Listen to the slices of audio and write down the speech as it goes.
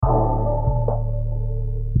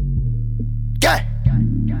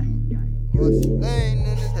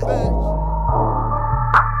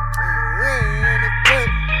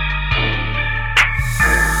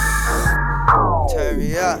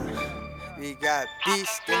got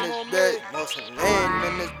beast in this bitch, Morselina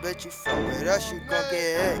in this bitch. You fuck with us, you gon'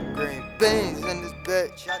 get hit. Green beans in this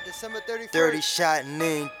bitch. Shot December 31st. 30 shot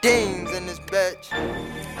and dings in this bitch.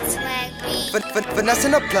 Finesse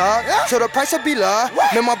in the plug, so the price will be low.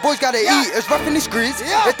 Man, my boys gotta eat, it's rough in these streets.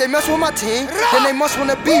 If they mess with my team, then they must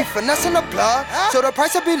wanna beef. Finesse in the plug, so the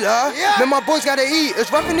price will be low. Man, my boys gotta eat,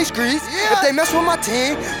 it's rough in these streets. If they mess with my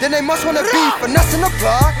team, then they must wanna beef. Finesse in the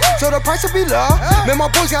plug, so the price will be low. Man, my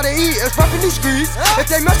boys gotta eat, it's rough in these streets. If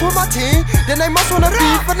they mess with my team, then they must wanna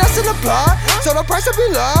beef. Finesse in the plug, so the price will be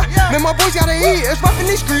low. Man, my boys gotta eat, it's rough in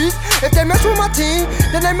these streets. If they mess with my team,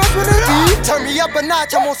 then they must wanna beef. Turn me up a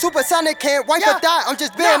notch, I'm on supersonic, can't wipe a dot. I'm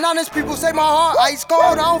just being honest, people say my heart ice cold.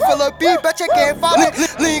 I don't feel a beat, bet you can't find it.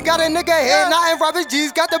 Lean got a nigga head, nothing Robin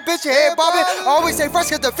G's got the bitch head bobbing. Always say fresh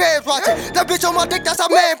cause the feds watching. That bitch on my dick, that's a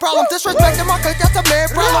man problem. Disrespecting my clique, that's a man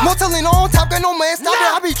problem. Morselina on top, got no man stopping.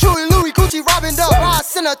 I be truly Louis Gucci robbing up. I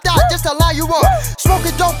send a thought just to lie you up.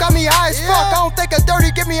 Smoking dope got me high as fuck. I don't think a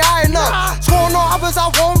 30 get me high enough. Scoring on others, I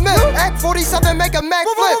won't miss. Act 47, make a Mac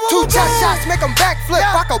flip. 2 chest shots, make them backflip.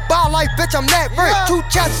 I could buy life, bitch, I'm that rich. 2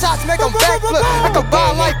 chest shots, make them backflip. I could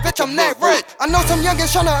buy life, bitch, I'm that rich. I know some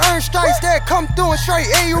youngins tryna earn stripes, they come through and straight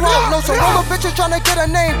A-Rock. Know some older bitches tryna get a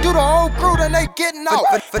name, do the whole crew, then they getting out.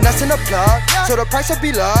 Finesse in the plug, so the price will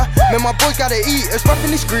be low. Man, my boys gotta eat, it's rough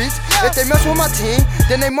in these streets. If they mess with my team,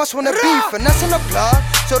 then they must wanna beef. Finesse in the plug,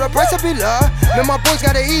 so the price will be low. Man, my boys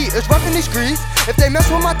gotta eat, it's rough in these streets. If they mess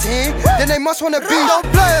with my team, then they must wanna beef. Don't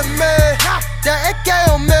play with me, that AK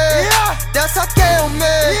on me, that's AK on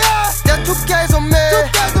me, that 2Ks on me,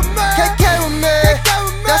 KK with me,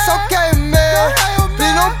 that's okay with me.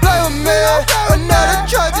 Please don't play with me, another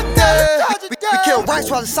tragedy. We kill rights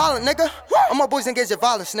while it's silent, nigga. All my boys engage in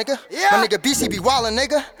violence, nigga. My nigga BC be wildin',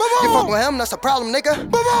 nigga. You fuck with him, that's a problem, nigga.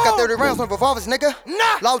 Got 30 rounds, no revolvers, nigga.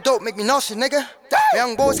 Loud dope make me nauseous, nigga.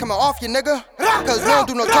 Young boys coming off you, nigga. Cause we don't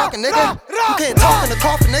do no talking, nigga. You can't talk in the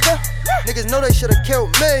coffin, nigga. Niggas know they should've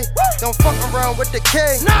killed me. Don't fuck around with the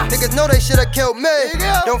king. Niggas know they should've killed me.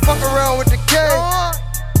 Don't fuck around with the king.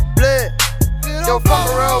 Bled. Don't fuck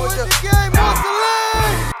around with the king.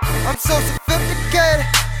 I'm so sophisticated.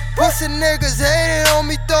 Pussy niggas hated on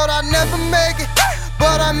me, thought I'd never make it.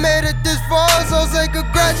 But I made it this far, so say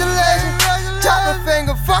congratulations. Chop a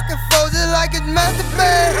finger, fucking foes it like it's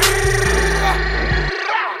masturbating.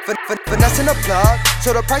 Finesse in the plug,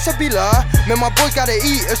 so the price will be low. Man, my boys gotta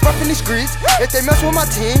eat, it's rough in these streets. If they mess with my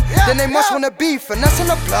team, then they must wanna beef. Finesse in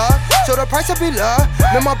the plug, so the price will be low.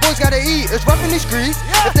 Man, my boys gotta eat, it's rough in these streets.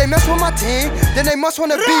 If they mess with my team, then they must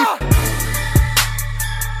wanna beef.